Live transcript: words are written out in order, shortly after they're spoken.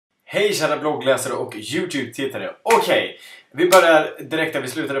Hej kära bloggläsare och YouTube-tittare. Okej, vi börjar direkt där vi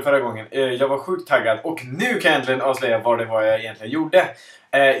slutade förra gången. Jag var sjukt taggad och nu kan jag äntligen avslöja vad det var jag egentligen gjorde.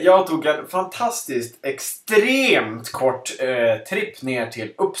 Jag tog en fantastiskt, extremt kort tripp ner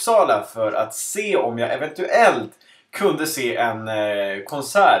till Uppsala för att se om jag eventuellt kunde se en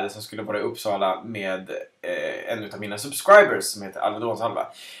konsert som skulle vara i Uppsala med en av mina subscribers som heter Alva.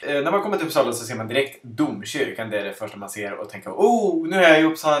 När man kommer till Uppsala så ser man direkt domkyrkan. Det är det första man ser och tänker, oh, nu är jag i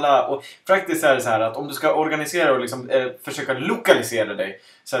Uppsala. Och faktiskt är det så här att om du ska organisera och liksom, försöka lokalisera dig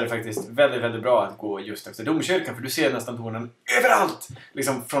så är det faktiskt väldigt, väldigt bra att gå just efter domkyrkan. För du ser nästan tornen överallt,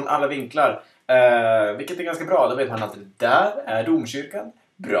 liksom från alla vinklar. Vilket är ganska bra, då vet man att där är domkyrkan.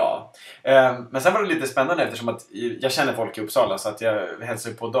 Bra. Men sen var det lite spännande eftersom att jag känner folk i Uppsala så att jag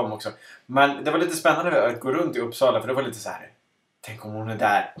hälsar på dem också. Men det var lite spännande att gå runt i Uppsala för det var lite så här. Tänk om hon är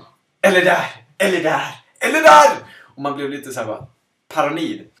där. Eller där. Eller där. Eller där. Och man blev lite så här bara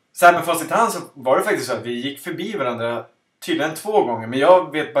paranoid. Så här med facit i hand så var det faktiskt så att vi gick förbi varandra tydligen 2 gånger. Men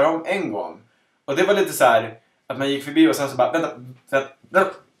jag vet bara om en gång. Och det var lite så här att man gick förbi och sen så bara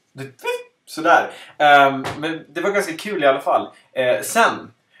vänta. Sådär. Men det var ganska kul i alla fall.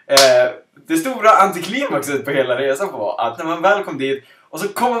 Sen, det stora anti-klimaxet på hela resan var att när man väl kom dit och så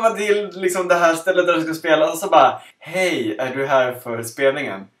kommer man till liksom det här stället där du ska spela och så bara, hej, är du här för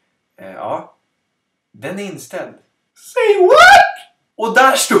spelningen? Ja, den är inställd. Say what? Och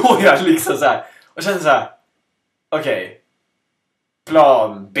där står jag liksom så här och känner så här, okej,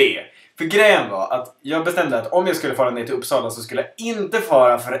 plan B. För grejen var att jag bestämde att om jag skulle fara ner till Uppsala så skulle jag inte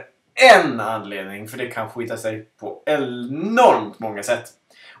fara för en anledning, för det kan skita sig på enormt många sätt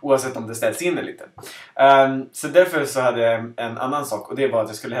oavsett om det ställs in eller inte. Så därför så hade jag en annan sak, och det var att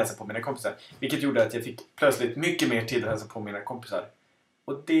jag skulle hälsa på mina kompisar, vilket gjorde att jag fick plötsligt mycket mer tid att hälsa på mina kompisar.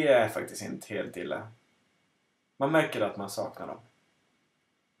 Och det är faktiskt inte helt illa. Man märker att man saknar dem.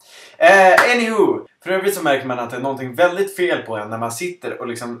 Anywho, för övrigt så märker man att det är någonting väldigt fel på en när man sitter och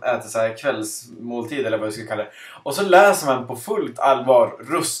liksom äter så här kvällsmåltid eller vad jag ska kalla det. Och så läser man på fullt allvar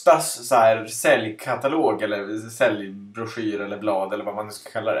Rustas så här säljkatalog eller säljbroschyr eller blad eller vad man nu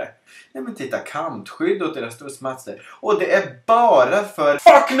ska kalla det. Nej men titta, kantskydd och deras strössmatser. Och det är bara för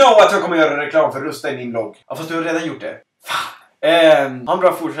fuck no att jag kommer göra reklam för Rusta i min blogg. Ja, fast du har redan gjort det. Fan. Ha en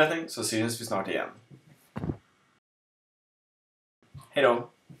bra fortsättning så syns vi snart igen. Hej då.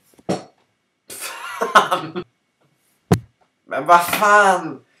 Men vad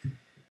fan!